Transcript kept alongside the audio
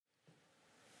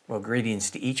Well, greetings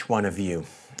to each one of you.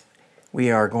 We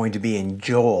are going to be in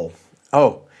Joel.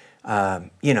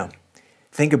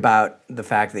 Think about the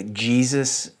fact that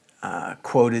Jesus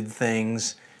quoted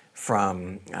things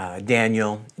from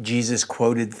Daniel. Jesus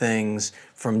quoted things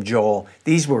from Joel.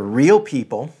 These were real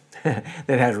people that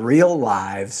had real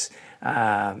lives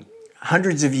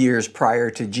hundreds of years prior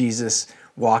to Jesus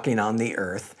walking on the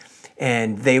earth.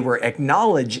 And they were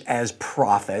acknowledged as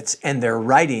prophets, and their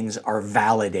writings are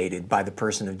validated by the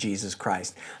person of Jesus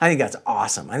Christ. I think that's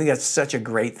awesome. I think that's such a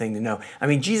great thing to know. I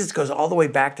mean, Jesus goes all the way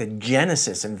back to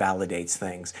Genesis and validates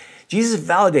things. Jesus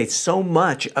validates so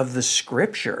much of the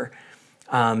scripture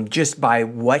just by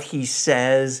what he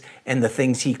says and the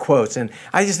things he quotes. And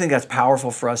I just think that's powerful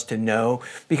for us to know,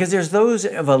 because there's those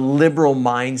of a liberal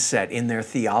mindset in their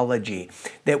theology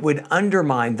that would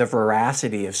undermine the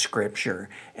veracity of Scripture.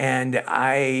 And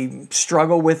I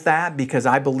struggle with that because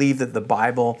I believe that the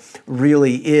Bible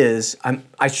really is,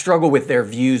 I struggle with their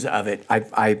views of it.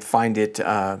 I find it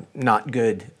not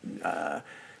good.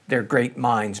 They're great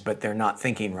minds, but they're not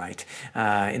thinking right.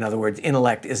 In other words,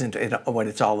 intellect isn't what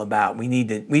it's all about. We need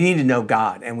to know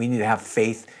God, and we need to have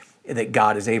faith that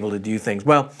God is able to do things.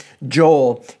 Well,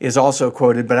 Joel is also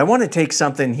quoted, but I want to take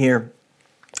something here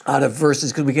out of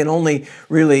verses because we can only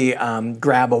really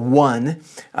grab a one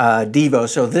Devo.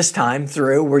 So this time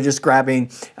through, we're just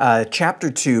grabbing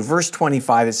chapter 2, verse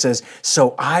 25. It says,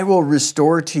 "So I will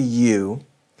restore to you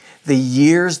the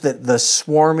years that the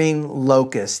swarming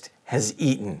locust has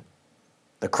eaten,"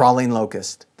 the crawling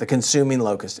locust, the consuming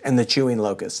locust, and the chewing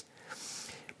locust,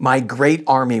 "my great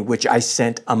army which I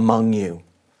sent among you.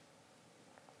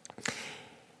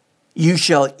 You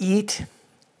shall eat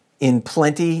in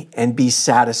plenty and be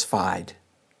satisfied,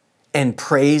 and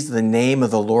praise the name of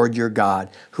the Lord your God,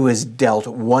 who has dealt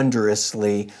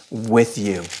wondrously with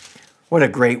you." What a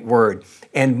great word.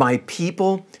 "And my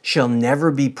people shall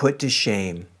never be put to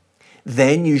shame.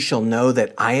 Then you shall know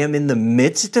that I am in the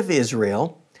midst of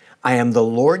Israel. I am the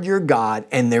Lord your God,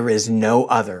 and there is no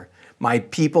other. My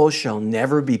people shall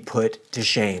never be put to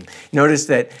shame." Notice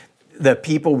that the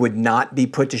people would not be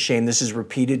put to shame. This is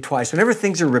repeated twice. Whenever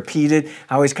things are repeated,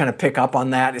 I always kind of pick up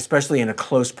on that, especially in a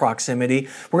close proximity.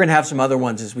 We're going to have some other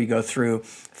ones as we go through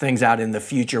things out in the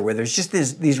future where there's just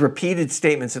these repeated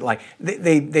statements that, like,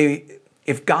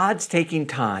 if God's taking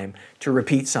time to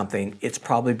repeat something, it's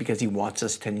probably because he wants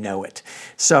us to know it.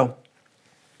 So,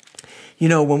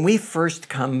 when we first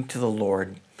come to the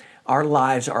Lord, our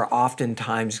lives are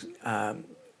oftentimes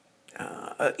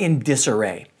in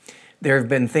disarray. There have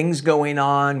been things going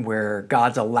on where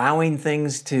God's allowing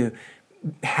things to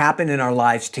happen in our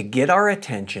lives to get our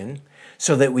attention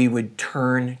so that we would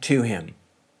turn to him.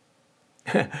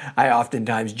 I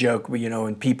oftentimes joke,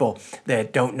 when people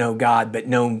that don't know God but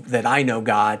know that I know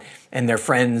God, and their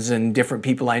friends and different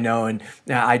people I know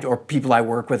or people I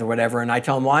work with or whatever, and I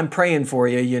tell them, "Well, I'm praying for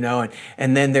you,"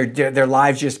 and then their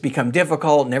lives just become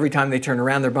difficult, and every time they turn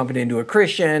around, they're bumping into a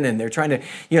Christian, and they're trying to,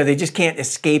 they just can't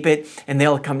escape it, and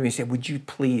they'll come to me and say, "Would you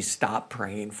please stop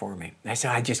praying for me?" And I say,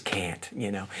 "I just can't,"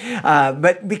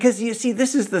 But because, you see,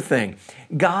 this is the thing.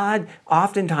 God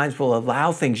oftentimes will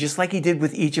allow things, just like he did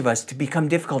with each of us, to become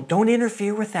difficult. Don't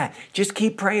interfere with that. Just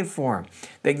keep praying for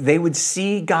them. They would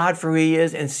see God for who he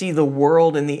is and see the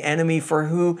world and the enemy for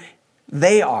who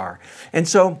they are. And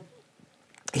so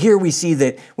here we see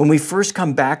that when we first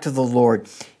come back to the Lord,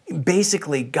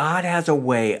 basically God has a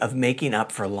way of making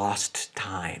up for lost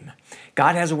time.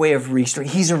 God has a way of restoring.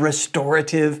 He's a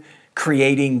restorative,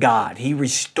 creating God. He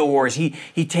restores.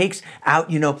 He takes out,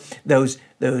 those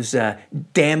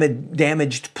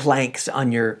damaged planks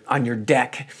on your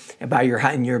deck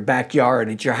in your backyard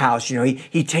at your house.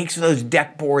 He takes those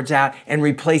deck boards out and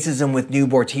replaces them with new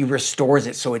boards. He restores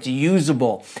it so it's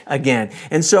usable again.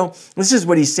 And so this is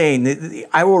what he's saying: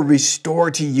 "I will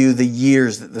restore to you the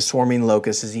years that the swarming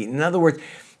locust has eaten." In other words,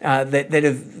 that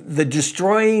if the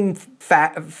destroying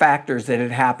factors that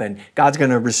had happened, God's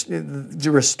going to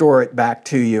restore it back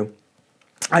to you.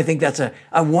 I think that's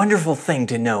a wonderful thing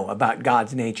to know about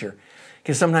God's nature,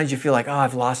 because sometimes you feel like,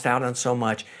 I've lost out on so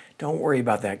much. Don't worry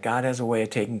about that. God has a way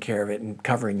of taking care of it and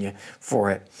covering you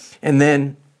for it. And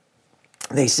then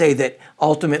they say that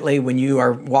ultimately when you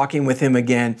are walking with him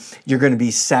again, you're going to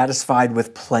be satisfied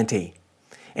with plenty.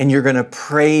 And you're going to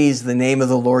praise the name of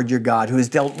the Lord your God, who has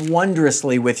dealt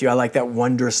wondrously with you. I like that,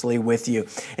 wondrously with you.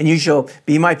 "And you shall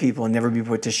be my people and never be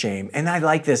put to shame." And I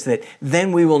like this, that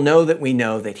then we will know that we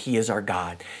know that he is our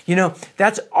God.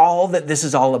 That's all that this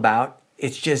is all about.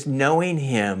 It's just knowing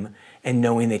him and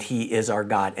knowing that he is our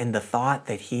God. And the thought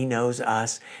that he knows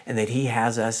us and that he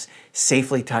has us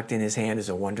safely tucked in his hand is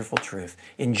a wonderful truth.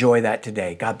 Enjoy that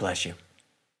today. God bless you.